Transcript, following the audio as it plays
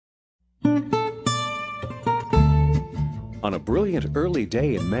On a brilliant early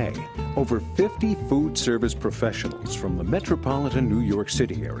day in May, over 50 food service professionals from the metropolitan New York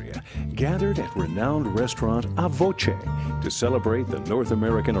City area gathered at renowned restaurant A Voce to celebrate the North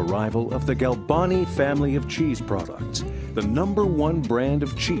American arrival of the Galbani family of cheese products, the #1 brand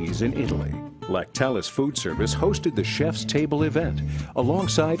of cheese in Italy. Lactalis Food Service hosted the Chef's Table event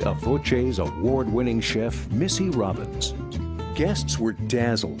alongside A Voce's award-winning chef Missy Robbins. Guests were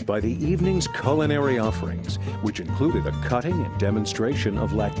dazzled by the evening's culinary offerings, which included a cutting and demonstration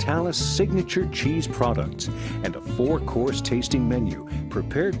of Lactalis signature cheese products and a 4-course tasting menu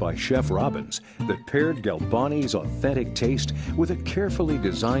prepared by Chef Robbins that paired Galbani's authentic taste with a carefully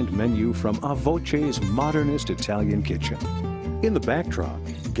designed menu from A Voce's modernist Italian kitchen. In the backdrop,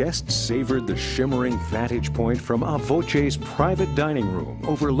 guests savored the shimmering vantage point from A Voce's private dining room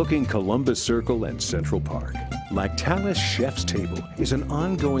overlooking Columbus Circle and Central Park. Lactalis Chef's Table is an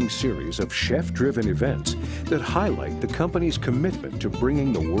ongoing series of chef-driven events that highlight the company's commitment to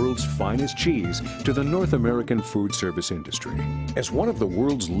bringing the world's finest cheese to the North American food service industry. As one of the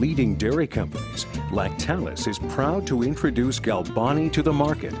world's leading dairy companies, Lactalis is proud to introduce Galbani to the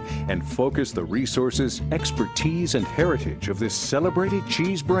market and focus the resources, expertise, and heritage of this celebrated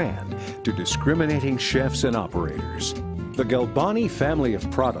cheese brand to discriminating chefs and operators. The Galbani family of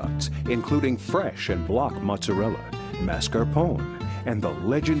products, including fresh and block mozzarella, mascarpone, and the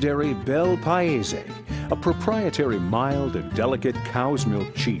legendary Bel Paese, a proprietary mild and delicate cow's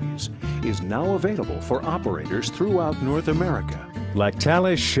milk cheese, is now available for operators throughout North America.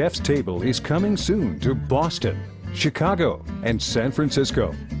 Lactalis Chef's Table is coming soon to Boston, Chicago, and San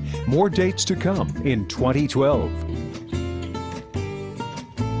Francisco. More dates to come in 2012.